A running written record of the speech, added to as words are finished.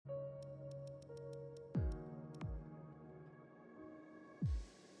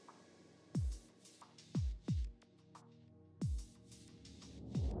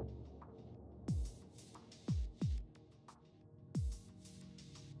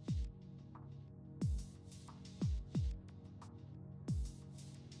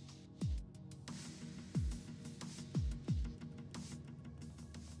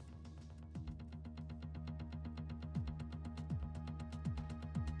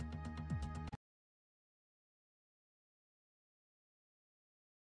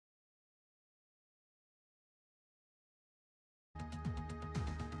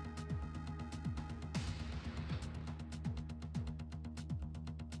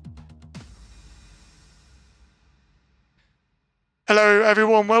Hello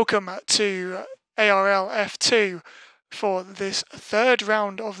everyone, welcome to ARL F2 for this third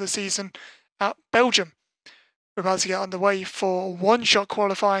round of the season at Belgium. We're about to get underway for one-shot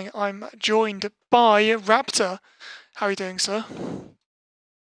qualifying. I'm joined by Raptor. How are you doing, sir?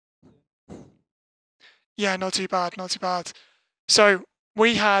 Yeah, not too bad, not too bad. So,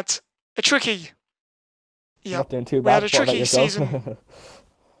 we had a tricky... Yeah, Not doing too we had bad. a tricky season.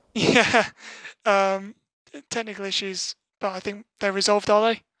 Yeah, technical issues, but I think they're resolved, are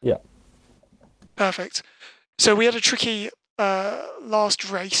they? Yeah. Perfect. So we had a tricky last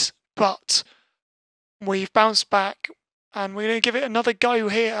race, but we've bounced back and we're going to give it another go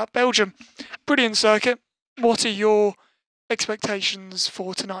here at Belgium. Brilliant circuit. What are your expectations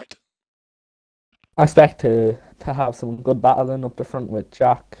for tonight? I expect to have some good battling up the front with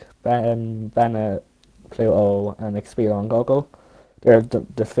Jack, Bennett, Pluto, and Expiro and Gogo. They're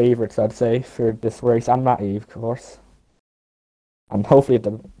the favourites, I'd say, for this race, and Matty, of course. And hopefully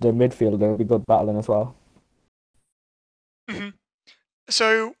the midfield there will be good battling as well.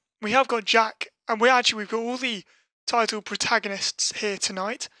 So we have got Jack, and we've got all the title protagonists here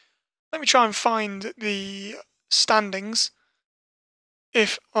tonight. Let me try and find the standings,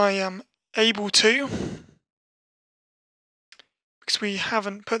 if I am able to, because we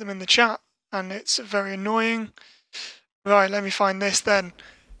haven't put them in the chat, and it's very annoying. Right, let me find this then.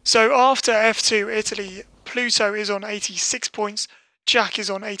 So after F2 Italy, Pluto is on 86 points, Jack is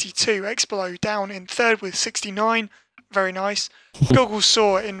on 82, Explo down in third with 69, very nice. Goggle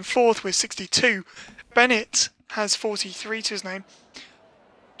Saw in fourth with 62, Bennett has 43 to his name.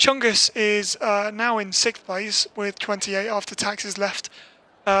 Chungus is now in sixth place with 28 after taxes left.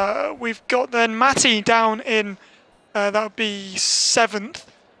 We've got then Matty down in, that would be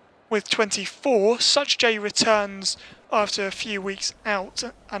seventh with 24. Such J returns after a few weeks out,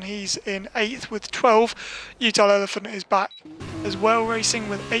 and he's in 8th with 12. Utah Elephant is back as well, racing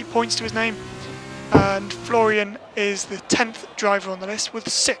with 8 points to his name. And Florian is the 10th driver on the list with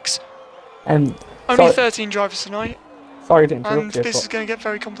 6. Only 13 drivers tonight. Sorry to interrupt and you, this is going to get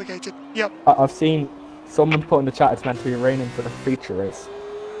very complicated. Yep. I've seen someone put in the chat it's meant to be raining for the feature race.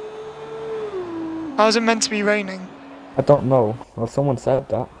 How is it meant to be raining? I don't know. Well, someone said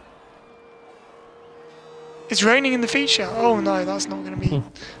that. It's raining in the feature. Oh no, that's not going to be...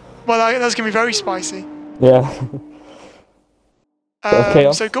 Well, that's going to be very spicy. Yeah.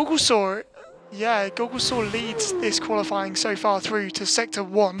 So Goggle Saw... Yeah, Goggle Saw leads this qualifying so far through to Sector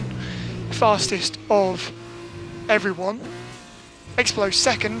 1. Fastest of everyone. Explo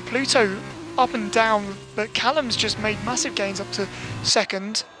second. Pluto up and down, but Callum's just made massive gains up to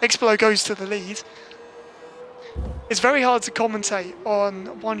second. Explo goes to the lead. It's very hard to commentate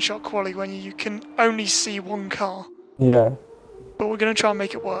on one-shot quali when you can only see one car. Yeah. But we're going to try and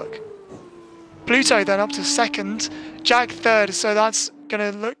make it work. Pluto then up to second. Jack third, so that's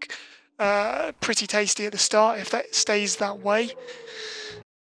going to look pretty tasty at the start if that stays that way.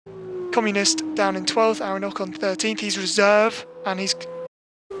 Communist down in 12th, Aronok on 13th. He's reserve, and he's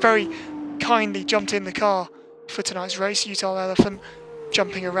very kindly jumped in the car for tonight's race. Utah Elephant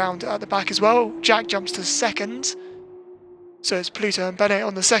jumping around at the back as well. Jack jumps to second. So it's Pluto and Bennett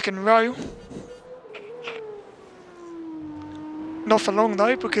on the second row. Not for long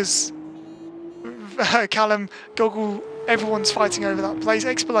though, because Callum, Goggle, everyone's fighting over that place.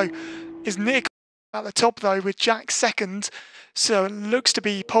 Explo is near at the top though, with Jack second. So it looks to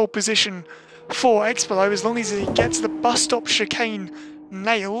be pole position for Explo as long as he gets the bus stop chicane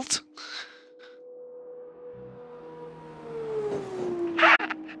nailed.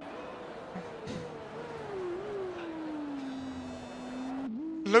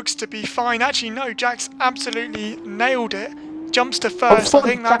 Looks to be fine. Actually, no, Jack's absolutely nailed it. Jumps to first. I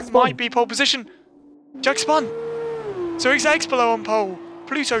think that might be pole position. Jack spun. So it's Explo on pole.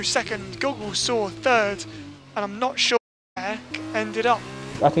 Pluto second. Goggle Saw third. And I'm not sure where ended up.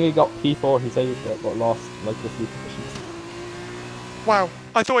 I think he got P4, he saved it, but lost like a few positions. Wow.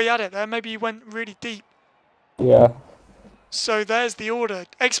 I thought he had it there. Maybe he went really deep. Yeah. So there's the order.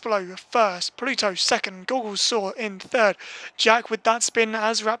 Explo first, Pluto second, Goggle Saw in third, Jack with that spin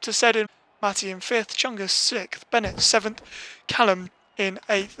as Raptor said in, Matty in fifth, Chungus sixth, Bennett seventh, Callum in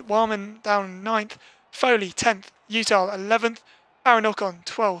eighth, Warman down in ninth, Foley 10th, Utah 11th, Aronok on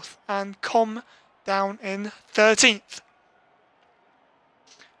 12th, and Com down in 13th.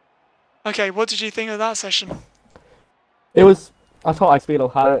 Okay, what did you think of that session? It was, I thought Expiro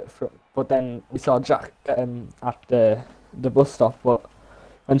had it, but then we saw Jack at the bus stop, but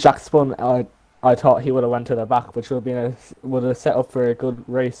when Jack spun, I thought he would have went to the back, which would have set up for a good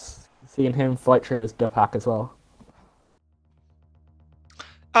race, seeing him fight through the pack as well.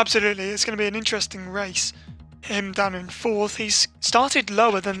 Absolutely, it's going to be an interesting race. him down in 4th. He's started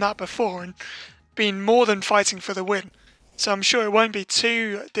lower than that before and been more than fighting for the win. So I'm sure it won't be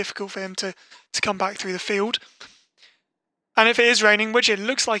too difficult for him to come back through the field. And if it is raining, which it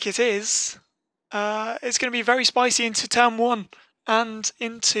looks like it is, it's going to be very spicy into turn 1 and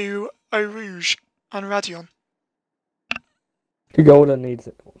into Eau Rouge and Radion.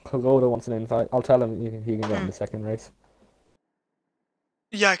 Kogoda wants an invite. I'll tell him he can get in the second race.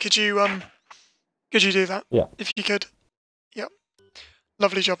 Yeah, could you do that? Yeah. If you could. Yep.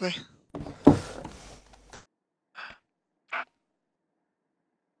 Lovely job there.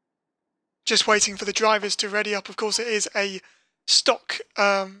 Just waiting for the drivers to ready up. Of course, it is a stock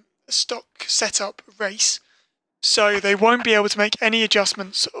setup race, so they won't be able to make any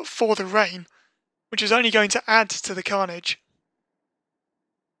adjustments for the rain, which is only going to add to the carnage.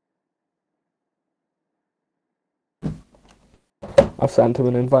 I've sent him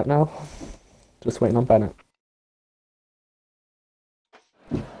an invite now. Just waiting on Bennett.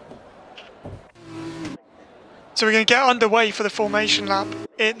 So we're going to get underway for the formation lap.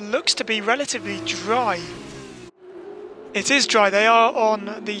 It looks to be relatively dry. It is dry. They are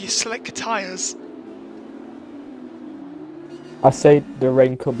on the slick tyres. I say the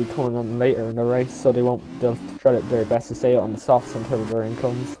rain could be coming on later in the race, so they'll try their best to stay on the softs until the rain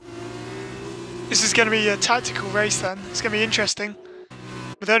comes. This is going to be a tactical race then. It's going to be interesting.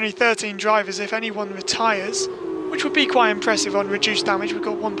 With only 13 drivers, if anyone retires, which would be quite impressive on reduced damage, we've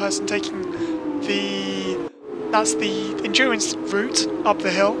got one person taking that's the endurance route up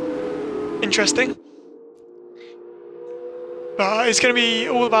the hill. Interesting. But it's going to be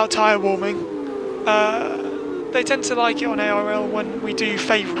all about tyre warming. They tend to like it on ARL when we do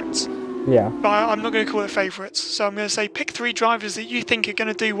favourites. Yeah. But I'm not going to call it favourites. So I'm going to say pick 3 drivers that you think are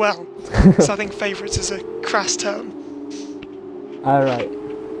going to do well. So I think favourites is a crass term. Alright.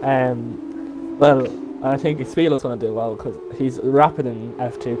 Well, I think Spiel's going to do well because he's rapid in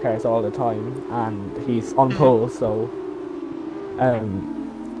F2 cars all the time and he's on pole, so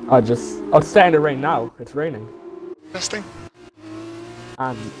I'll stay in the rain now. It's raining. Interesting.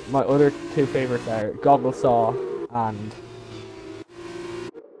 And my other 2 favourites are Goggle Saw and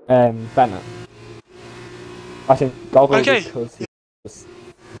Bennett. I think Goggle because he's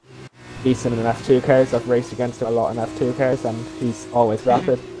decent in F2 cars. I've raced against him a lot in F2 cars and he's always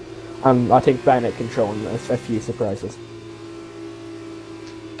rapid. And I think Bennett can throw in a few surprises.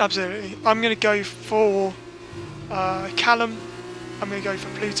 Absolutely. I'm going to go for Callum, I'm going to go for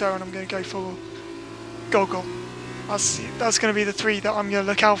Pluto, and I'm going to go for Goggle. That's going to be the 3 that I'm going to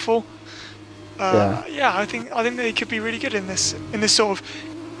look out for. Yeah, I think they could be really good in this sort of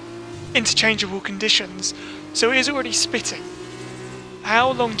interchangeable conditions. So it is already spitting.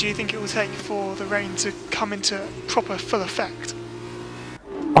 How long do you think it will take for the rain to come into proper full effect?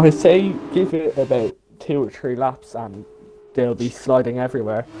 I would say give it about 2 or 3 laps and they'll be sliding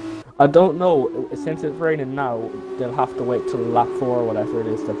everywhere. I don't know, since it's raining now, they'll have to wait till lap 4 or whatever it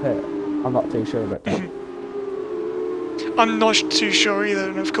is to pit. I'm not too sure about that. I'm not too sure either,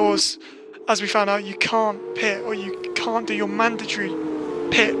 and of course, as we found out, you can't pit or you can't do your mandatory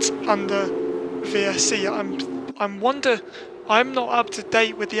pit under VSC. I'm not up to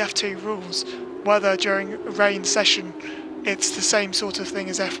date with the F2 rules, whether during a rain session it's the same sort of thing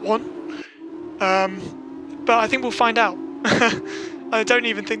as F1, but I think we'll find out. I don't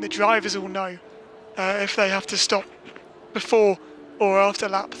even think the drivers will know if they have to stop before or after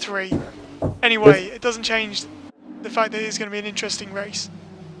lap 3. Anyway, it doesn't change the fact that it's going to be an interesting race.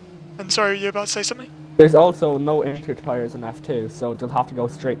 And sorry, you're about to say something? There's also no inter tyres in F2, so they'll have to go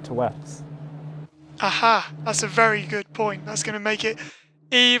straight to wets. Aha, that's a very good point. That's going to make it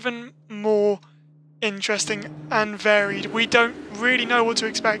even more interesting and varied. We don't really know what to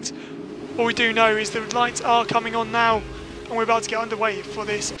expect. All we do know is the lights are coming on now and we're about to get underway for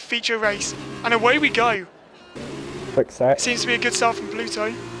this feature race. And away we go. Quick set. Seems to be a good start from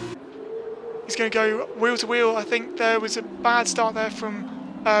Pluto. He's going to go wheel to wheel. I think there was a bad start there from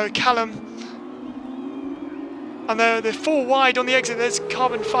Callum. And they're 4 wide on the exit. There's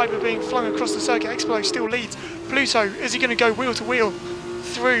carbon fibre being flung across the circuit. Explo still leads. Pluto, is he going to go wheel to wheel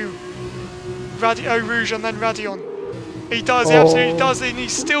through Eau Rouge and then Radion? He does, he absolutely does, and he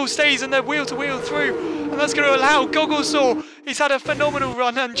still stays in there wheel to wheel through. And that's going to allow Gogglesaw. He's had a phenomenal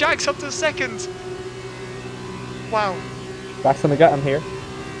run and Jack's up to 2nd. Wow. Jack's going to get him here.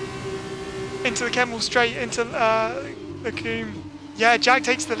 Into the Kemmel straight, into the Coombe. Yeah, Jack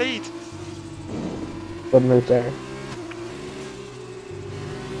takes the lead. Good move there.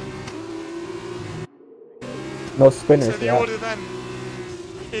 No spinners. So the order then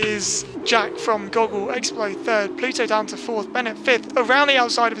is Jack from Goggle, Explo 3rd, Pluto down to 4th, Bennett 5th, around the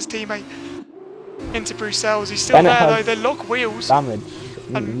outside of his teammate. into Bruxelles. He's still Bennett there though. has They lock wheels. damage.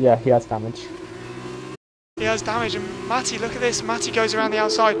 And Yeah, he has damage. he has damage. And Matty, look at this. Matty goes around the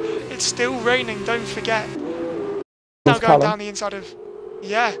outside. It's still raining. Don't forget. Now going down the inside of,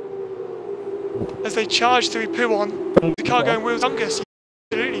 yeah. As they charge through Pouon, the car going wheels Chungus.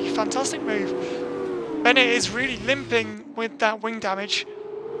 Absolutely fantastic move. Bennett is really limping with that wing damage,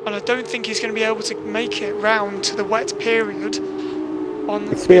 and I don't think he's going to be able to make it round to the wet period on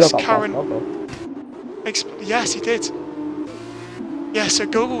this current. Yes, he did. Yeah, so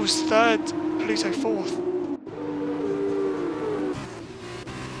Google's third, Pluto fourth.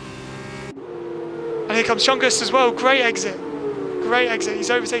 And here comes Chungus as well. Great exit. Great exit. He's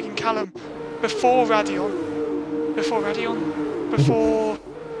overtaking Callum before Radion. Before...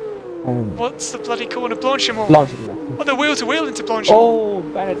 what's the bloody corner? Blanchimont. Oh, the wheel to wheel into Blanchimont. Oh,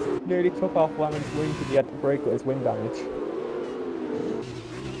 Bennett nearly took off Wemmen's wing to get the break with his wing damage.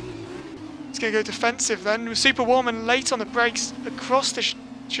 He's going to go defensive then. Super warm and late on the brakes across the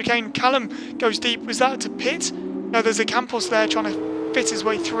chicane. Callum goes deep. Was that to pit? No, there's a Campos there trying to fit his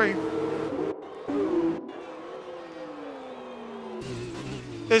way through.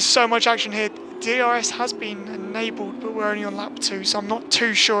 There's so much action here. DRS has been enabled, but we're only on lap 2, so I'm not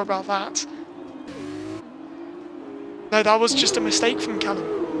too sure about that. No, that was just a mistake from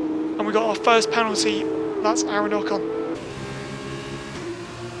Callum. And we got our first penalty. That's ARL on.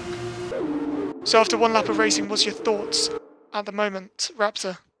 So after one lap of racing, what's your thoughts at the moment,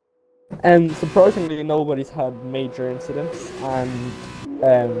 Raptor? Surprisingly, nobody's had major incidents, and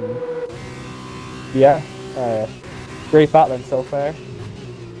yeah, great battling so far.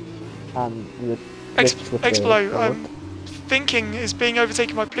 And Explo, thinking is being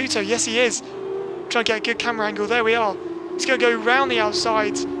overtaken by Pluto. Yes, he is. Trying to get a good camera angle. There we are. He's going to go round the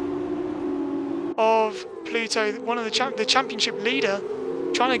outside of Pluto, one of the championship leader,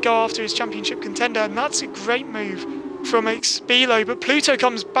 trying to go after his championship contender, and that's a great move from Explo. But Pluto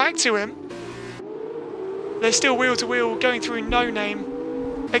comes back to him. They're still wheel to wheel, going through No Name.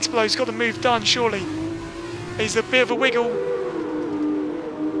 Explo's got the move done, surely. He's a bit of a wiggle.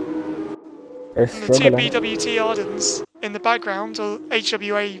 And the two BWT Ardens in the background, or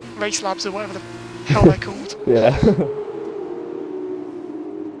HWA Race Labs, or whatever the hell they're called. Yeah.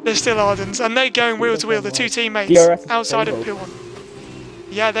 They're still Ardens, and they're going wheel to wheel, the two teammates outside of Pouon.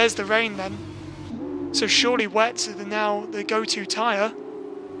 Yeah, there's the rain then. So surely wets are now the go-to tyre.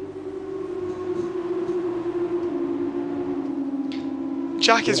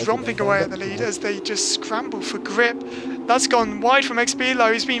 Jack is romping away at the lead as they just scramble for grip. That's gone wide from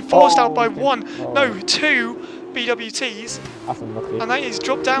Expilo. He's been forced out by two BWTs. That's unlucky. And that is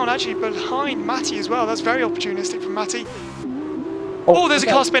dropped down actually behind Matty as well. That's very opportunistic from Matty. Oh, there's a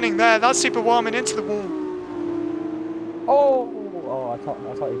car spinning there. That's super warming into the wall. Oh, I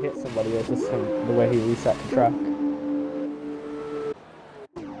thought he hit somebody. It was just the way he reset the track.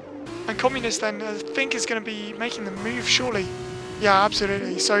 And Communist then, I think, is going to be making the move, surely. Yeah,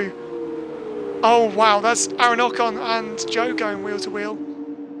 absolutely. So, oh wow, that's ARL and Joe going wheel to wheel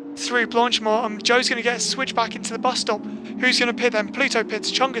through Blanchimont. Joe's going to get a switch back into the bus stop. Who's going to pit then? Pluto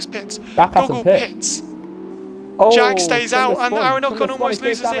pits, Chungus pits, Google pits. Oh, Jack stays out, and ARL almost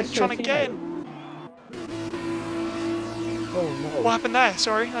loses it, trying to get in. Oh no. What happened there?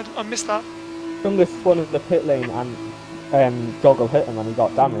 Sorry, I missed that. Chungus spun in the pit lane, and Goggle hit him, and he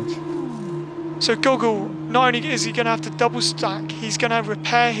got damage. So Goggle, not only is he going to have to double stack, he's going to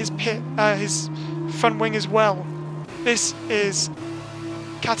repair his his front wing as well. This is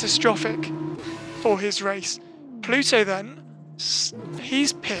catastrophic for his race. Pluto then,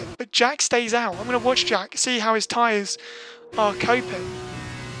 he's pit, but Jack stays out. I'm going to watch Jack, see how his tyres are coping.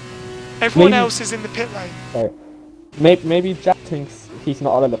 Everyone else is in the pit lane. Sorry. Maybe Jack thinks he's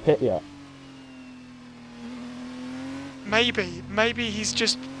not out of the pit yet. Maybe he's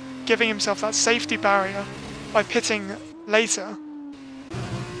just giving himself that safety barrier by pitting later.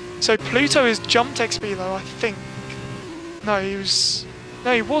 So Pluto has jumped Expilo, I think. No,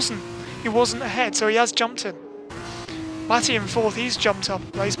 he wasn't. He wasn't ahead, so he has jumped him. Matty in fourth, he's jumped up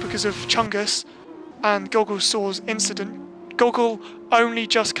a place because of Chungus and Goggle Saw's incident. Goggle only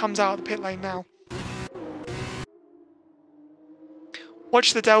just comes out of the pit lane now.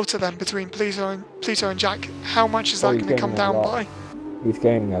 Watch the delta then between Pluto and Jack. How much is that going to come down by? He's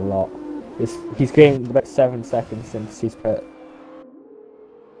gaining a lot. He's gained about 7 seconds since he's pit.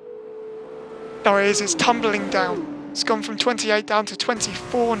 Oh, it is. It's tumbling down. It's gone from 28 down to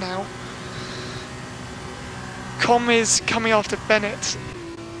 24 now. Com is coming after Bennett,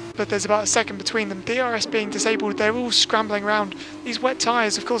 but there's about a second between them. DRS being disabled, they're all scrambling around. These wet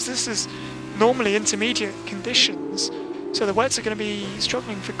tyres, of course, this is normally intermediate conditions, so the wets are going to be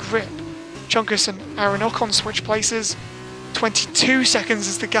struggling for grip. Chunkus and Aronok switch places. 22 seconds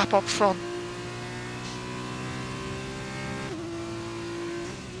is the gap up front.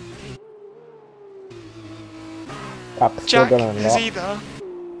 Jack is either...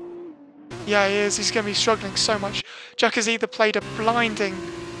 Yeah, he is. He's going to be struggling so much. Jack has either played a blinding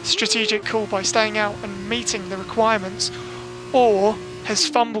strategic call by staying out and meeting the requirements, or has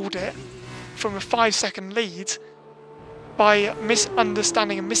fumbled it from a 5-second lead by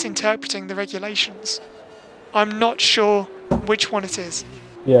misunderstanding and misinterpreting the regulations. I'm not sure which one it is.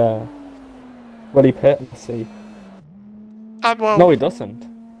 Yeah. Will he pit? Let's see. Well, no, he doesn't.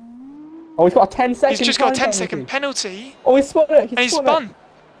 Oh, he's got a 10-second. He's just got a 10-second penalty. Oh, he spun it. And he's spun.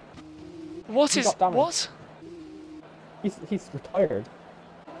 What is what? He's retired.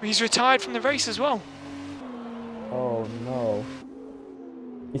 He's retired from the race as well. Oh no.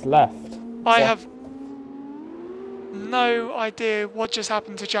 He's left. I have no idea what just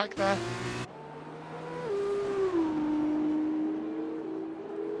happened to Jack there.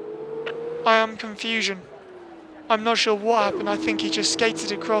 I am confusion. I'm not sure what happened. I think he just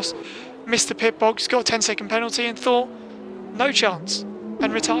skated across, missed the pit box, got a 10-second penalty and thought, no chance,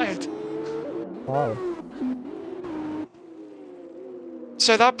 and retired. Wow.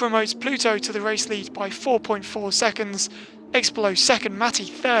 So that promotes Pluto to the race lead by 4.4 seconds, Explo second, Matty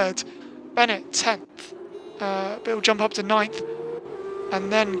third, Bennett 10th, Bill jump up to 9th,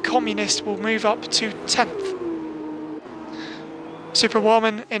 and then Communist will move up to 10th. Super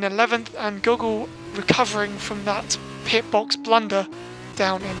Warman in 11th, and Google recovering from that pit box blunder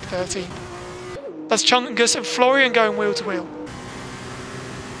down in 13th. That's Chungus and Florian going wheel to wheel.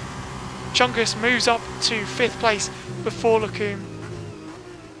 Chungus moves up to 5th place before Lacombe.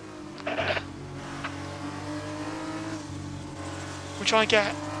 We're trying to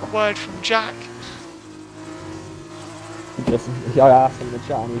get a word from Jack. I asked him in the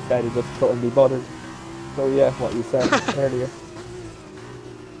chat and he said he just couldn't be bothered. So yeah, what you said earlier.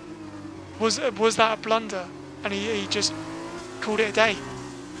 Was that a blunder? And he just called it a day?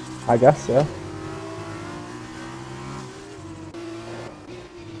 I guess, yeah.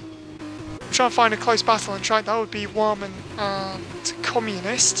 I'm trying to find a close battle and try that would be Warman and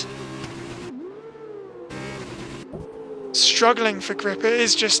Communist. Struggling for grip.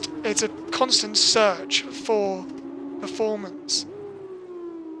 It's a constant search for performance.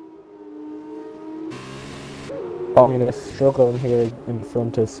 Communist struggling here in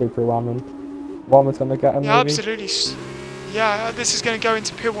front of Super Warman. Warman's gonna get him. Yeah, maybe? absolutely. Yeah, this is going to go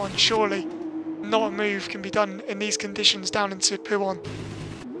into P1, surely. Not a move can be done in these conditions down into P1.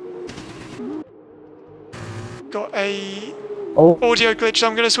 Got a audio glitch, so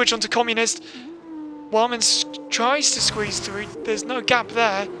I'm going to switch on to Communist. Warman tries to squeeze through, there's no gap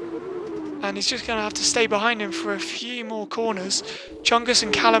there, and he's just going to have to stay behind him for a few more corners. Chungus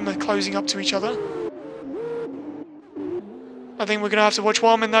and Callum are closing up to each other. I think we're going to have to watch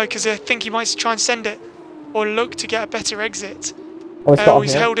Warman though, because I think he might try and send it, or look to get a better exit.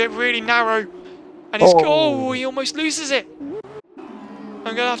 He's held it really narrow, and he almost loses it. I'm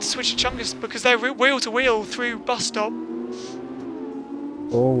going to have to switch to Chungus because they're wheel to wheel through bus stop.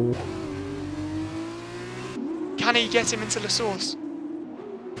 Oh. Can he get him into the source?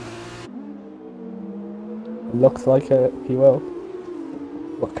 Looks like it, he will.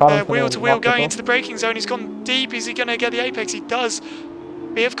 Wheel to wheel going into the braking zone. He's gone deep. Is he going to get the apex? He does.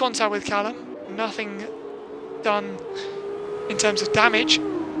 Bit of contact with Callum. Nothing done in terms of damage,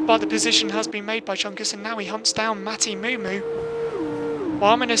 but the position has been made by Chunkus, and now he hunts down Matty Moo.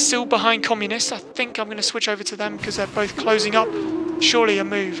 Warman is still behind Communist. I think I'm going to switch over to them because they're both closing up. Surely a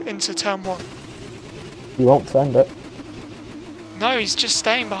move into turn 1. He won't send it. No, he's just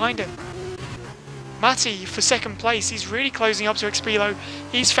staying behind him. Matty for 2nd place. He's really closing up to Expilo.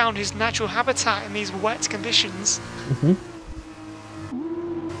 He's found his natural habitat in these wet conditions.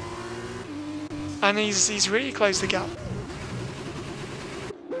 And he's really closed the gap.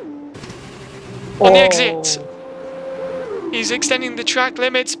 On the exit, he's extending the track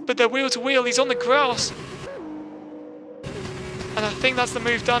limits, but they're wheel to wheel. He's on the grass. And I think that's the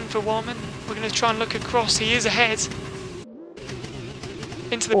move done for Warman. We're going to try and look across. He is ahead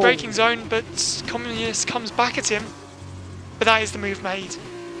into the braking zone, but Communist comes back at him. But that is the move made.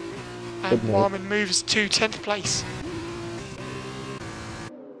 And Warman moves to 10th place.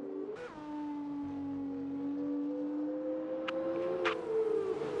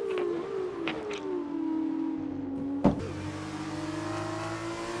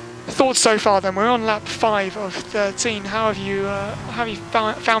 Thoughts so far then? We're on lap 5 of 13. How have you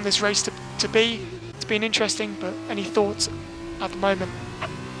found this race to be? It's been interesting, but any thoughts at the moment?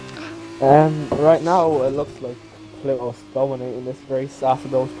 Right now it looks like Pluto's dominating this race. After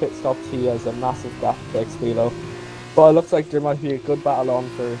those pit stops, he has a massive gap to Expilo. But it looks like there might be a good battle on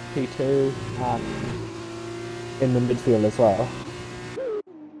for P2 and in the midfield as well.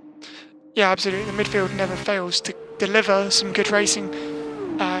 Yeah, absolutely. The midfield never fails to deliver some good racing.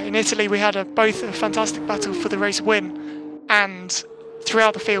 In Italy, we had both a fantastic battle for the race win and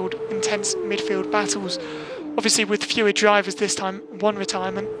throughout the field, intense midfield battles. Obviously, with fewer drivers this time, one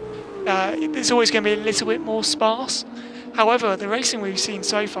retirement, it's always going to be a little bit more sparse. However, the racing we've seen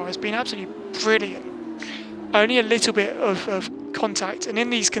so far has been absolutely brilliant. Only a little bit of contact, and in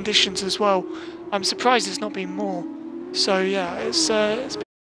these conditions as well, I'm surprised it's not been more. So yeah, it's been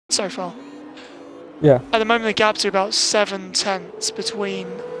so far. Yeah. At the moment, the gaps are about 7 tenths between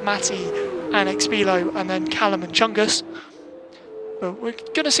Matty and Expilo, and then Callum and Chungus. But we're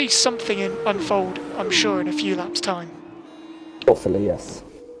going to see something unfold, I'm sure, in a few laps' time. Hopefully, yes.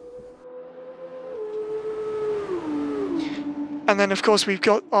 And then, of course, we've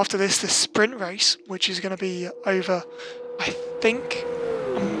got, after this, the sprint race, which is going to be over, I think,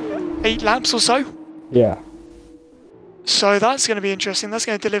 8 laps or so. Yeah. So that's going to be interesting. That's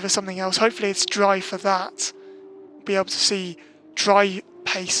going to deliver something else. Hopefully it's dry for that. Be able to see dry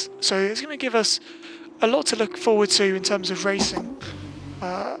pace. So it's going to give us a lot to look forward to in terms of racing.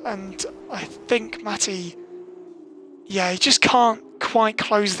 And I think Matty, yeah, he just can't quite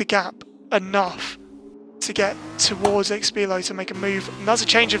close the gap enough to get towards Expilo to make a move. And that's a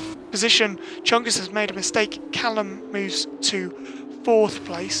change of position. Chungus has made a mistake. Callum moves to 4th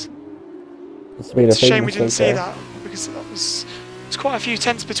place. It's a shame we didn't see that, because that was quite a few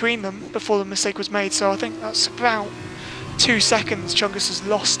tenths between them before the mistake was made. So I think that's about 2 seconds Chungus has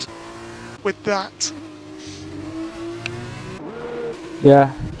lost with that.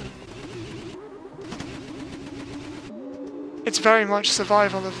 Yeah. It's very much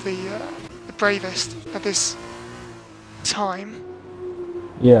survival of the bravest at this time.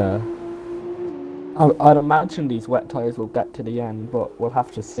 Yeah. I'd imagine these wet tyres will get to the end, but we'll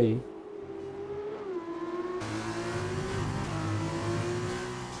have to see.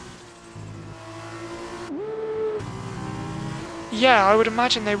 Yeah, I would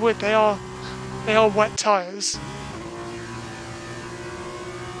imagine they would. They are wet tyres.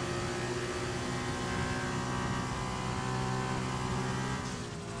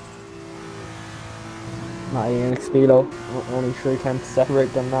 Matty and Expilo, only 3 tenths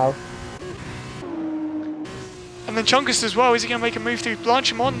separate them now. And then Chungus as well. Is he going to make a move through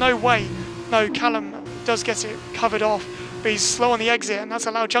Blanchimont? No way. No, Callum does get it covered off, but he's slow on the exit, and that's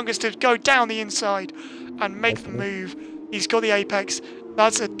allowed Chungus to go down the inside and make the move. He's got the apex.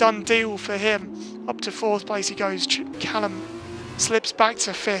 That's a done deal for him. Up to 4th place he goes. Callum slips back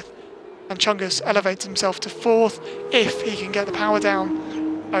to 5th, and Chungus elevates himself to 4th if he can get the power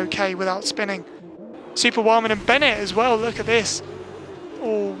down okay without spinning. Super Wildman and Bennett as well. Look at this.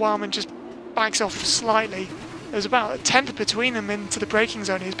 Oh, Wildman just backs off slightly. There's about a tenth between them into the braking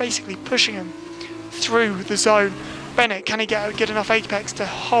zone. He's basically pushing him through the zone. Bennett, can he get enough apex to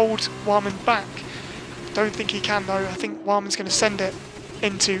hold Wildman back? Don't think he can though. I think Wildman's going to send it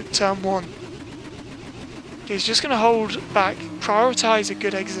into turn 1. He's just going to hold back, prioritise a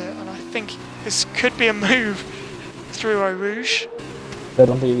good exit, and I think this could be a move through Eau Rouge. I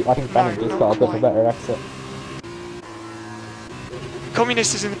think Bennett just got a bit of a better exit.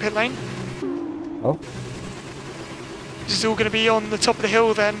 Communist is in the pit lane. Oh. This is all going to be on the top of the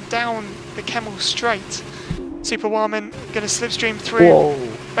hill then, down the Kemmel straight. Super Wildman going to slipstream through.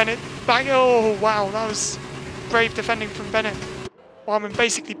 Whoa. Bennett back. Oh wow, that was brave defending from Bennett. Wildman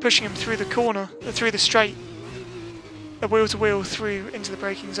basically pushing him through the corner, through the straight. A wheel to wheel through into the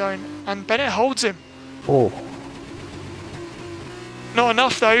braking zone, and Bennett holds him. Oh. Not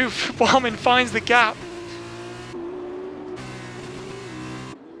enough though. Wildman finds the gap.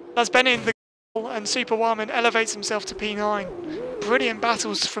 That's Bennett in the goal, and Super Wildman elevates himself to P9. Brilliant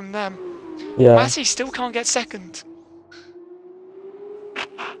battles from them. Yeah. Matty still can't get second.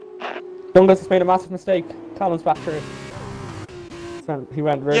 Chungus has made a massive mistake. Callum's back through. He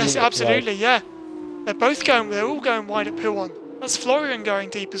went really Yes, absolutely, wide. yeah. They're all going wide at P1. That's Florian going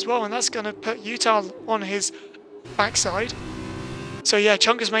deep as well, and that's going to put Utal on his backside. So yeah,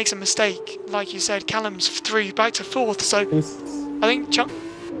 Chungus makes a mistake. Like you said, Callum's through, back to 4th, so I think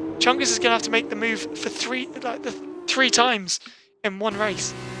Chungus is going to have to make the move for 3 times in one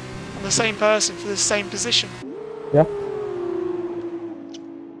race. On the same person for the same position. Yeah.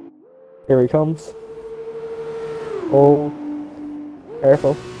 Here he comes. Oh,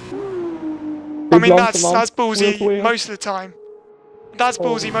 careful. I mean, that's ballsy most of the time. That's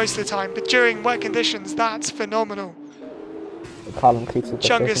ballsy most of the time, but during wet conditions, that's phenomenal. Callum keeps it.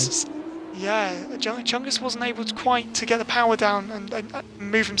 Chungus Yeah, Chungus wasn't able to quite to get the power down and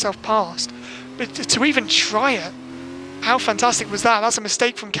move himself past. But to even try it, how fantastic was that? That's a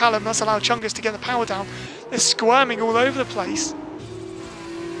mistake from Callum. That's allowed Chungus to get the power down. They're squirming all over the place.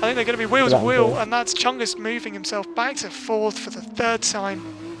 I think they're going to be wheels of wheel, and that's Chungus moving himself back to 4th for the 3rd time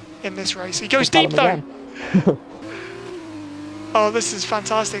in this race. He goes deep though. Oh, this is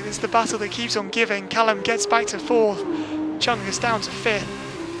fantastic. This is the battle that keeps on giving. Callum gets back to 4th. Chungus down to 5th.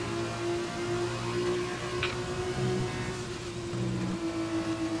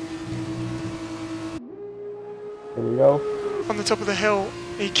 Here we go. On the top of the hill,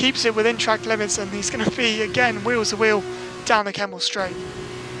 he keeps it within track limits, and he's going to be again wheels to wheel down the Kemmel Straight.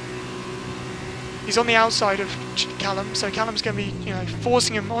 He's on the outside of Callum, so Callum's going to be, you know,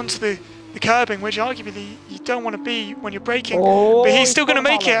 forcing him onto the curbing, which arguably you don't want to be when you're braking. But he's still going to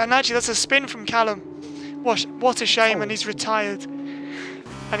make it, and actually that's a spin from Callum. What a shame, and he's retired,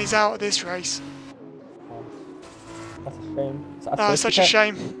 and he's out of this race. That's a shame. Such a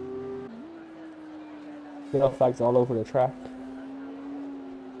shame. Yellow flags all over the track.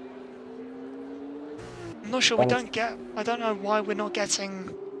 I'm not sure I don't know why we're not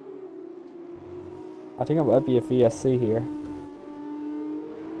getting... I think it might be a VSC here.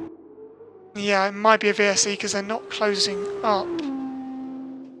 Yeah, it might be a VSC because they're not closing up.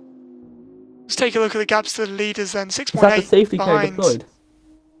 Let's take a look at the gaps to the leaders then. 6.8 Is that the safety car behind. deployed?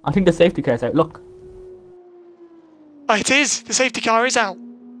 I think the safety car's out. Look. Oh, it is. The safety car is out.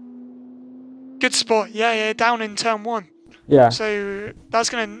 Good spot. Yeah, down in turn 1. Yeah. So that's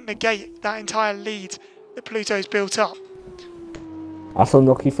going to negate that entire lead that Pluto's built up. That's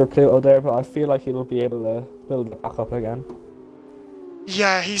unlucky for Pluto there, but I feel like he'll be able to build it back up again.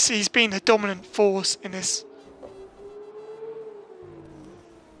 Yeah, he's been the dominant force in this.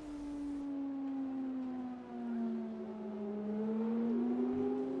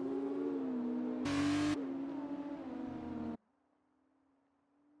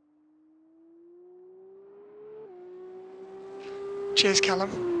 Cheers,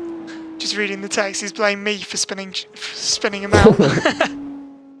 Callum. Just reading the text, he's blaming me for spinning him out.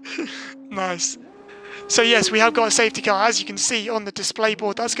 Nice. So yes, we have got a safety car, as you can see on the display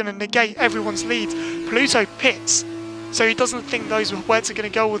board. That's going to negate everyone's lead. Pluto pits, so he doesn't think those wets are going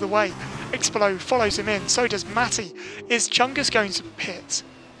to go all the way. Explo follows him in, so does Matty. Is Chungus going to pit,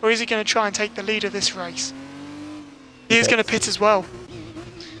 or is he going to try and take the lead of this race? He is going to pit as well.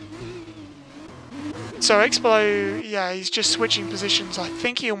 So Explo, yeah, he's just switching positions. I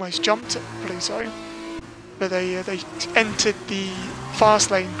think he almost jumped at Pluto, but they entered the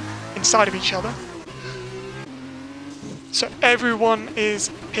fast lane inside of each other. So everyone is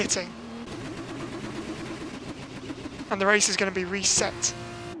pitting, and the race is going to be reset.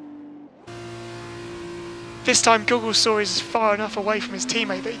 This time Google Stories is far enough away from his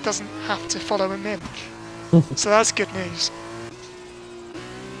teammate that he doesn't have to follow him in. So that's good news.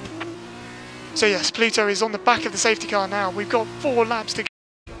 So yes, Pluto is on the back of the safety car now. We've got 4 laps to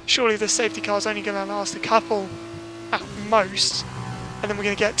go. Surely the safety car is only going to last a couple at most. And then we're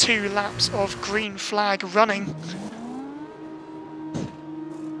going to get 2 laps of green flag running.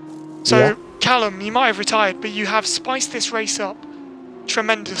 So yeah. Callum, you might have retired, but you have spiced this race up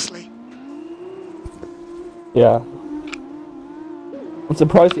tremendously. Yeah. I'm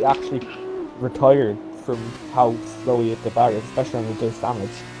surprised he actually retired from how slow he hit the barrier, especially on the dose damage.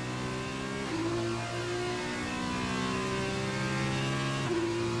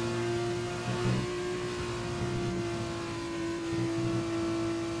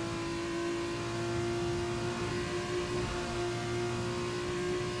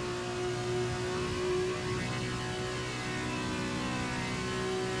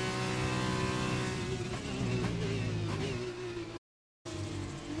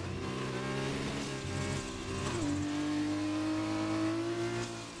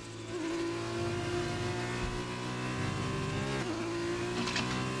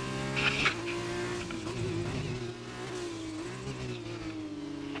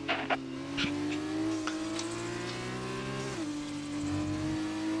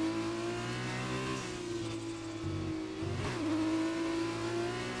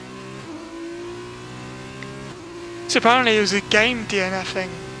 So apparently it was a game DNFing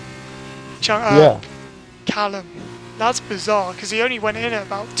yeah. Callum. That's bizarre, because he only went in at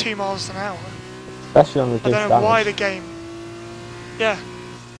about 2 miles an hour. Especially on the I don't know why the game... Yeah.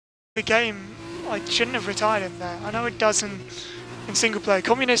 The game, I shouldn't have retired him there. I know it does in single player.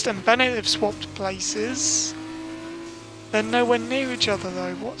 Communist and Bennett have swapped places. They're nowhere near each other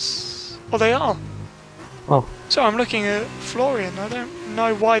though. Oh, they are. Oh. So I'm looking at Florian. I don't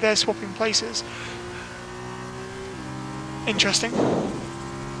know why they're swapping places. Interesting.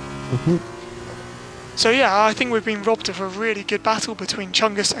 Mhm. So yeah, I think we've been robbed of a really good battle between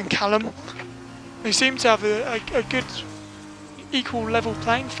Chungus and Callum. They seem to have a good equal level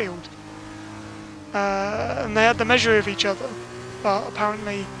playing field. And they had the measure of each other, but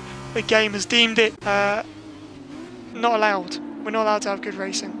apparently the game has deemed it not allowed. We're not allowed to have good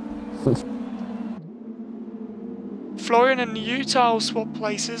racing. Florian and Utah swap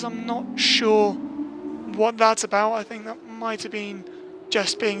places. I'm not sure what that's about. I think that might have been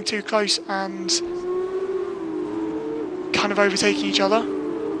just being too close and kind of overtaking each other.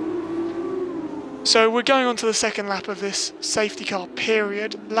 So we're going on to the second lap of this safety car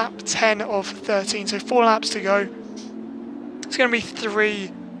period, lap 10 of 13, so 4 laps to go. It's going to be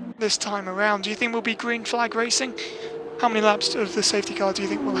 3 this time around. Do you think we'll be green flag racing? How many laps of the safety car do you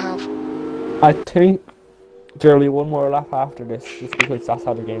think we'll have? I think there'll be one more lap after this, just because that's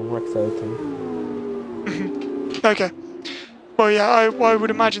how the game works, I think. Okay. Well, yeah, I would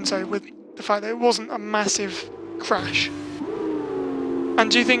imagine so, with the fact that it wasn't a massive crash. And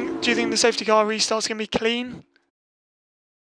do you think the safety car restart's going to be clean?